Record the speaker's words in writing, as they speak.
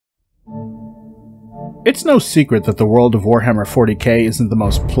It's no secret that the world of Warhammer 40k isn't the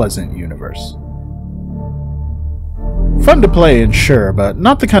most pleasant universe. Fun to play and sure, but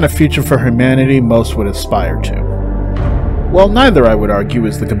not the kind of future for humanity most would aspire to. Well, neither, I would argue,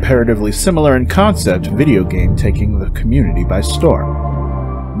 is the comparatively similar in concept video game taking the community by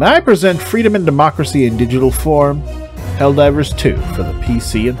storm. May I present Freedom and Democracy in digital form? Helldivers 2 for the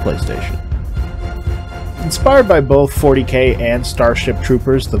PC and PlayStation. Inspired by both 40k and Starship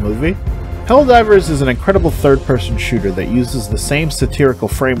Troopers, the movie, Helldivers is an incredible third-person shooter that uses the same satirical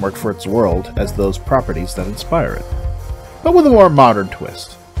framework for its world as those properties that inspire it, but with a more modern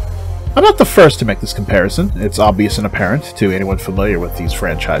twist. I'm not the first to make this comparison, it's obvious and apparent to anyone familiar with these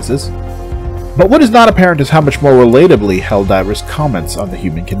franchises, but what is not apparent is how much more relatably Helldivers comments on the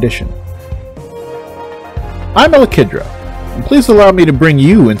human condition. I'm Elekidra, and please allow me to bring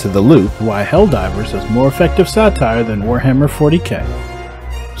you into the loop why Helldivers is more effective satire than Warhammer 40k.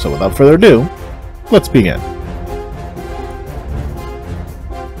 So without further ado, let's begin.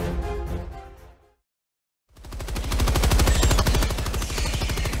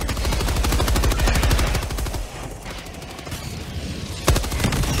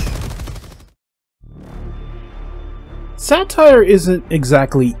 Satire isn't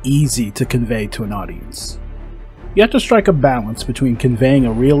exactly easy to convey to an audience. You have to strike a balance between conveying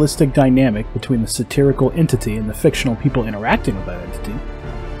a realistic dynamic between the satirical entity and the fictional people interacting with that entity,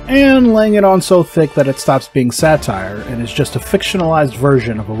 and laying it on so thick that it stops being satire and is just a fictionalized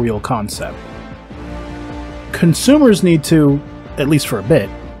version of a real concept. Consumers need to, at least for a bit,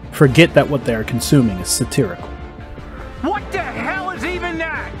 forget that what they are consuming is satirical. What the hell is even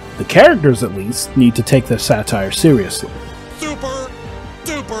that? The characters, at least, need to take their satire seriously. Super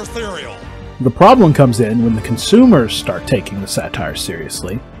duper cereal. The problem comes in when the consumers start taking the satire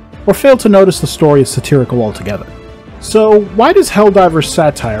seriously, or fail to notice the story is satirical altogether. So, why does Helldiver's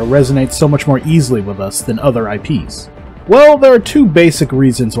satire resonate so much more easily with us than other IPs? Well, there are two basic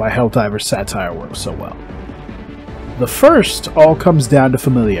reasons why Helldiver's satire works so well. The first all comes down to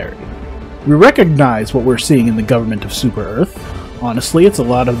familiarity. We recognize what we're seeing in the government of Super Earth. Honestly, it's a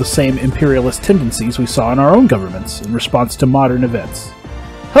lot of the same imperialist tendencies we saw in our own governments in response to modern events.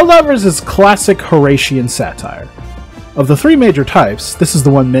 Helldivers is classic Horatian satire. Of the three major types, this is the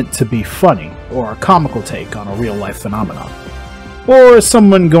one meant to be funny, or a comical take on a real-life phenomenon. Or is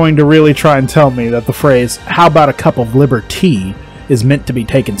someone going to really try and tell me that the phrase, "how about a cup of liver tea," is meant to be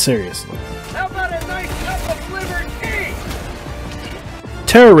taken seriously? How about a nice cup of liver tea?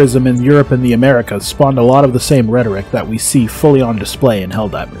 Terrorism in Europe and the Americas spawned a lot of the same rhetoric that we see fully on display in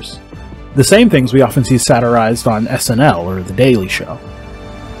Helldivers. The same things we often see satirized on SNL or The Daily Show.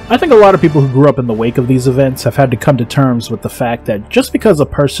 I think a lot of people who grew up in the wake of these events have had to come to terms with the fact that just because a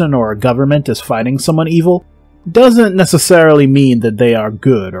person or a government is fighting someone evil, doesn't necessarily mean that they are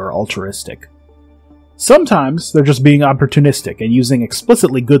good or altruistic. Sometimes they're just being opportunistic and using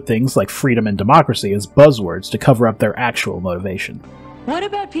explicitly good things like freedom and democracy as buzzwords to cover up their actual motivation. What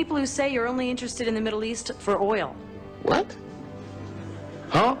about people who say you're only interested in the Middle East for oil? What?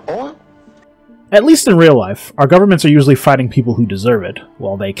 Huh? Oil? At least in real life, our governments are usually fighting people who deserve it,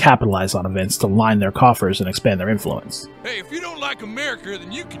 while they capitalize on events to line their coffers and expand their influence. Hey, if you don't like America,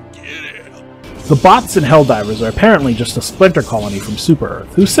 then you can get out. The bots in Helldivers are apparently just a splinter colony from Super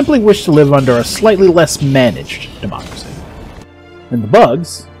Earth, who simply wish to live under a slightly less managed democracy. And the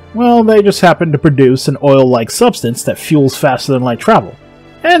bugs, well, they just happen to produce an oil-like substance that fuels faster than light travel.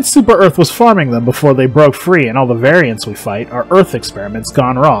 And Super Earth was farming them before they broke free, and all the variants we fight are Earth experiments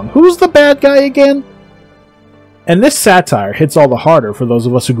gone wrong. Who's the bad guy again? And this satire hits all the harder for those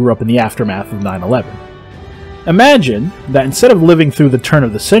of us who grew up in the aftermath of 9/11. Imagine that instead of living through the turn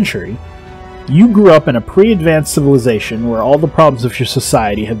of the century, you grew up in a pre-advanced civilization where all the problems of your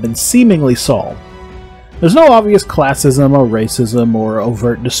society have been seemingly solved. There's no obvious classism or racism or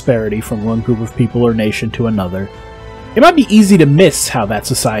overt disparity from one group of people or nation to another. It might be easy to miss how that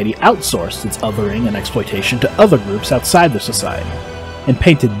society outsourced its othering and exploitation to other groups outside their society, and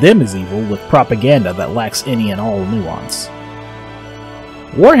painted them as evil with propaganda that lacks any and all nuance.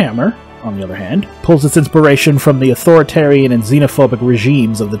 Warhammer, on the other hand, pulls its inspiration from the authoritarian and xenophobic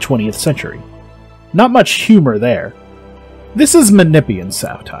regimes of the 20th century. Not much humor there. This is Manipian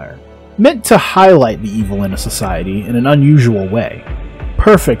satire, meant to highlight the evil in a society in an unusual way.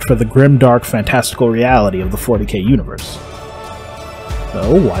 Perfect for the grimdark, fantastical reality of the 40k universe.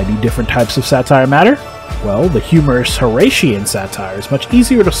 So, why do different types of satire matter? Well, the humorous Horatian satire is much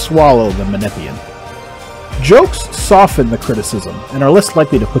easier to swallow than Manipian. Jokes soften the criticism and are less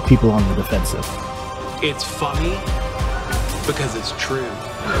likely to put people on the defensive. It's funny because it's true.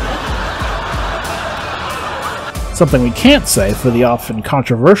 Something we can't say for the often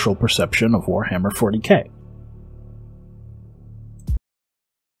controversial perception of Warhammer 40k.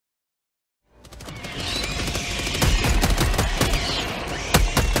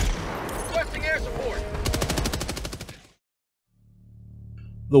 Requesting air support.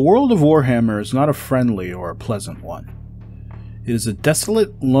 The world of Warhammer is not a friendly or a pleasant one. It is a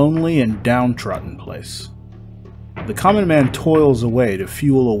desolate, lonely, and downtrodden place. The common man toils away to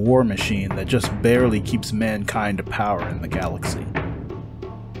fuel a war machine that just barely keeps mankind to power in the galaxy.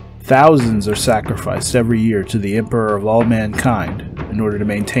 Thousands are sacrificed every year to the Emperor of all mankind in order to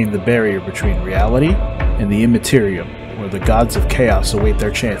maintain the barrier between reality and the immaterium, where the gods of chaos await their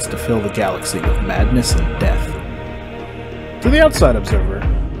chance to fill the galaxy with madness and death. To the outside observer,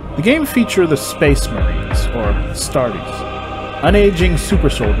 the game features the Space Marines, or Stardies, unaging super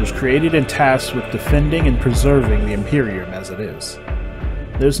soldiers created and tasked with defending and preserving the Imperium as it is.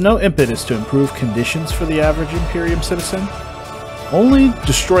 There's no impetus to improve conditions for the average Imperium citizen, only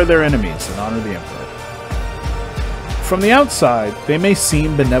destroy their enemies and honor the Emperor. From the outside, they may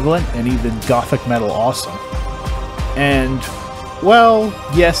seem benevolent and even gothic metal awesome. And, well,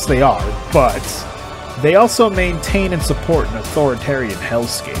 yes they are, but they also maintain and support an authoritarian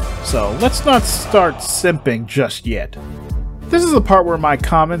hellscape, so let's not start simping just yet. This is the part where my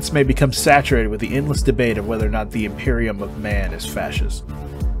comments may become saturated with the endless debate of whether or not the Imperium of Man is fascist.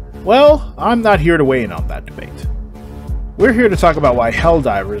 Well, I'm not here to weigh in on that debate. We're here to talk about why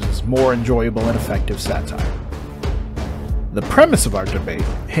Helldivers is more enjoyable and effective satire. The premise of our debate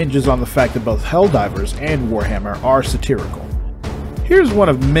hinges on the fact that both Helldivers and Warhammer are satirical. Here's one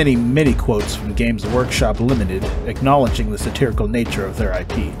of many quotes from Games Workshop Limited acknowledging the satirical nature of their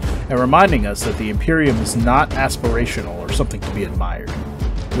IP, and reminding us that the Imperium is not aspirational or something to be admired.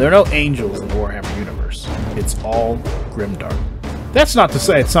 There are no angels in the Warhammer universe. It's all grimdark. That's not to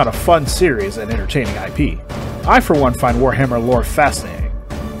say it's not a fun series and entertaining IP. I for one find Warhammer lore fascinating.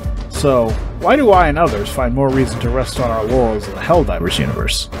 So, why do I and others find more reason to rest on our laurels in the Helldivers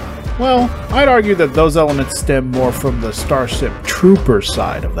universe? Well, I'd argue that those elements stem more from the Starship Trooper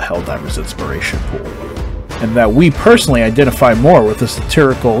side of the Helldivers inspiration pool, and that we personally identify more with the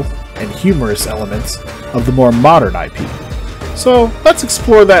satirical and humorous elements of the more modern IP. So, let's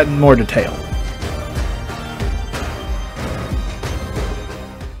explore that in more detail.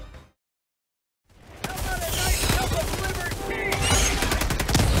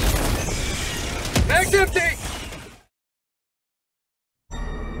 Mag's empty!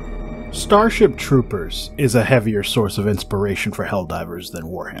 Starship Troopers is a heavier source of inspiration for Helldivers than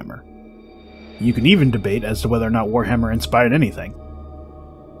Warhammer. You can even debate as to whether or not Warhammer inspired anything.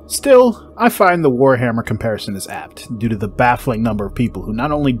 Still, I find the Warhammer comparison is apt, due to the baffling number of people who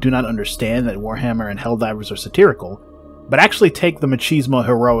not only do not understand that Warhammer and Helldivers are satirical, but actually take the machismo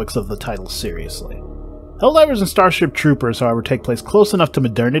heroics of the title seriously. Helldivers and Starship Troopers, however, take place close enough to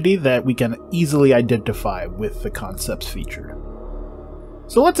modernity that we can easily identify with the concepts featured.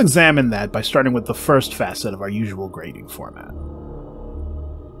 So let's examine that by starting with the first facet of our usual grading format.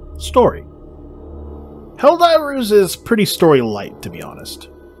 Story. Helldivers is pretty story light, to be honest.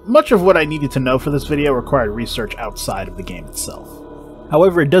 Much of what I needed to know for this video required research outside of the game itself.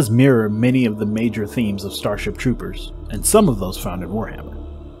 However, it does mirror many of the major themes of Starship Troopers, and some of those found in Warhammer.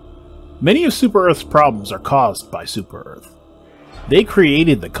 Many of Super-Earth's problems are caused by Super-Earth. They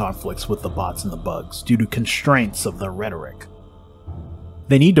created the conflicts with the bots and the bugs due to constraints of their rhetoric.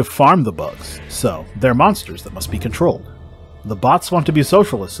 They need to farm the bugs, so they're monsters that must be controlled. The bots want to be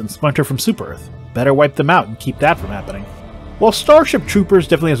socialists and splinter from Super-Earth. Better wipe them out and keep that from happening. While Starship Troopers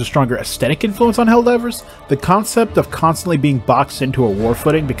definitely has a stronger aesthetic influence on Helldivers, the concept of constantly being boxed into a war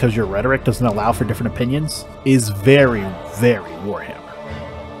footing because your rhetoric doesn't allow for different opinions is very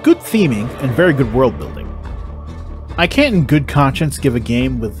Warhammer. Good theming and very good world building. I can't in good conscience give a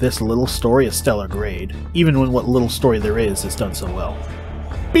game with this little story a stellar grade, even when what little story there is done so well.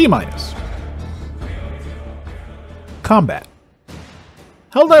 B-. Combat.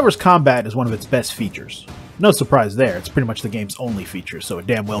 Helldivers combat is one of its best features. No surprise there, it's pretty much the game's only feature, so it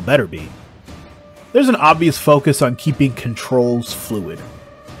damn well better be. There's an obvious focus on keeping controls fluid.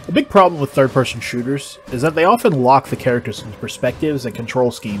 A big problem with third-person shooters is that they often lock the characters into perspectives and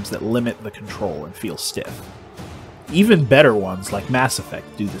control schemes that limit the control and feel stiff. Even better ones, like Mass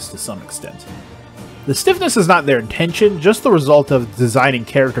Effect, do this to some extent. The stiffness is not their intention, just the result of designing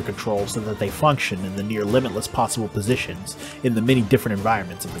character controls so that they function in the near limitless possible positions in the many different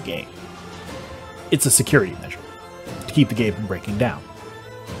environments of the game. It's a security measure, to keep the game from breaking down.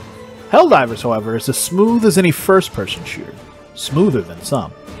 Helldivers, however, is as smooth as any first-person shooter, smoother than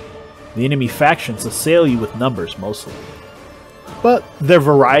some. The enemy factions assail you with numbers mostly. but their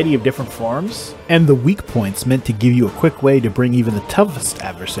variety of different forms, and the weak points meant to give you a quick way to bring even the toughest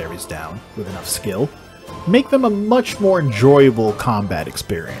adversaries down with enough skill, make them a much more enjoyable combat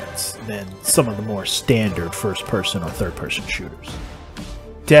experience than some of the more standard first-person or third-person shooters.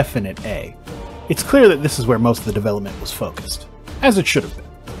 Definite A. It's clear that this is where most of the development was focused, as it should have been.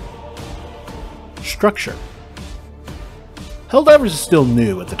 Structure. Helldivers is still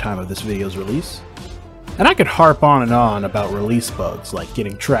new at the time of this video's release, and I could harp on and on about release bugs like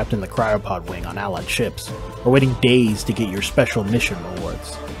getting trapped in the cryopod wing on allied ships, or waiting days to get your special mission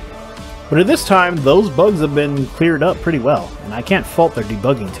rewards. But at this time, those bugs have been cleared up pretty well, and I can't fault their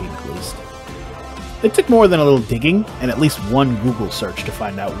debugging team at least. It took more than a little digging, and at least one Google search to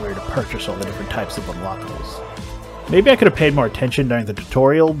find out where to purchase all the different types of unlockables. Maybe I could have paid more attention during the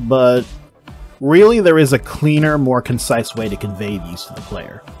tutorial, but really there is a cleaner, more concise way to convey these to the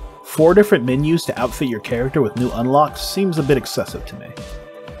player. 4 different menus to outfit your character with new unlocks seems a bit excessive to me.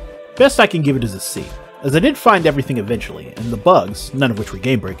 Best I can give it is a C, as I did find everything eventually, and the bugs, none of which were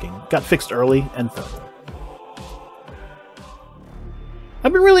game-breaking, got fixed early and thoroughly.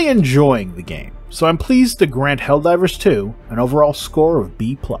 I've been really enjoying the game, so I'm pleased to grant Helldivers 2 an overall score of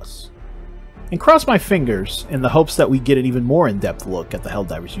B+. And cross my fingers in the hopes that we get an even more in-depth look at the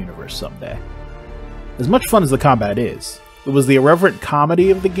Helldivers universe someday. As much fun as the combat is, it was the irreverent comedy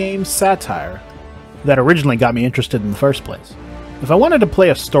of the game Satire that originally got me interested in the first place. If I wanted to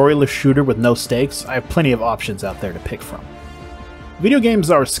play a storyless shooter with no stakes, I have plenty of options out there to pick from. Video games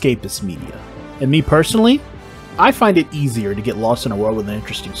are escapist media, and me personally, I find it easier to get lost in a world with an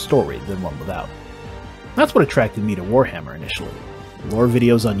interesting story than one without. That's what attracted me to Warhammer initially, lore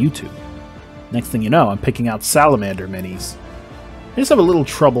videos on YouTube. Next thing you know, I'm picking out Salamander minis. I just have a little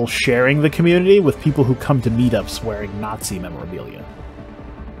trouble sharing the community with people who come to meetups wearing Nazi memorabilia.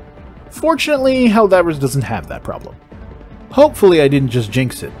 Fortunately, Helldivers doesn't have that problem. Hopefully I didn't just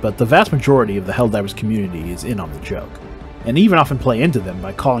jinx it, but the vast majority of the Helldivers community is in on the joke, and even often play into them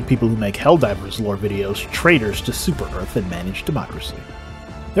by calling people who make Helldivers lore videos traitors to Super Earth and managed democracy.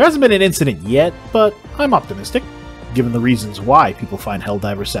 There hasn't been an incident yet, but I'm optimistic, given the reasons why people find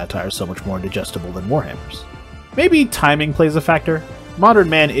Helldiver Satire so much more digestible than Warhammer's. Maybe timing plays a factor. Modern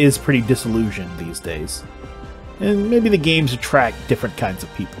man is pretty disillusioned these days, and maybe the games attract different kinds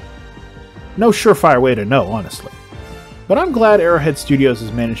of people. No surefire way to know, honestly. But I'm glad Arrowhead Studios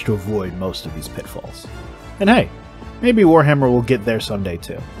has managed to avoid most of these pitfalls. And hey, maybe Warhammer will get there someday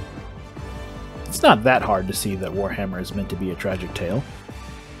too. It's not that hard to see that Warhammer is meant to be a tragic tale,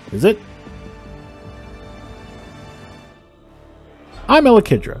 is it? I'm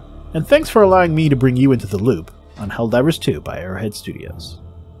Elekidra, and thanks for allowing me to bring you into the loop on Helldivers 2 by Arrowhead Studios.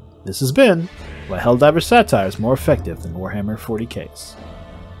 This has been why Helldiver Satire is more effective than Warhammer 40Ks.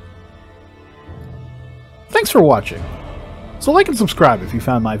 Thanks for watching, so like and subscribe if you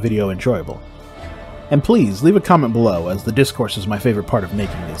found my video enjoyable. And please leave a comment below, as the discourse is my favorite part of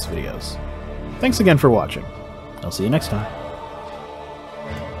making these videos. Thanks again for watching. I'll see you next time.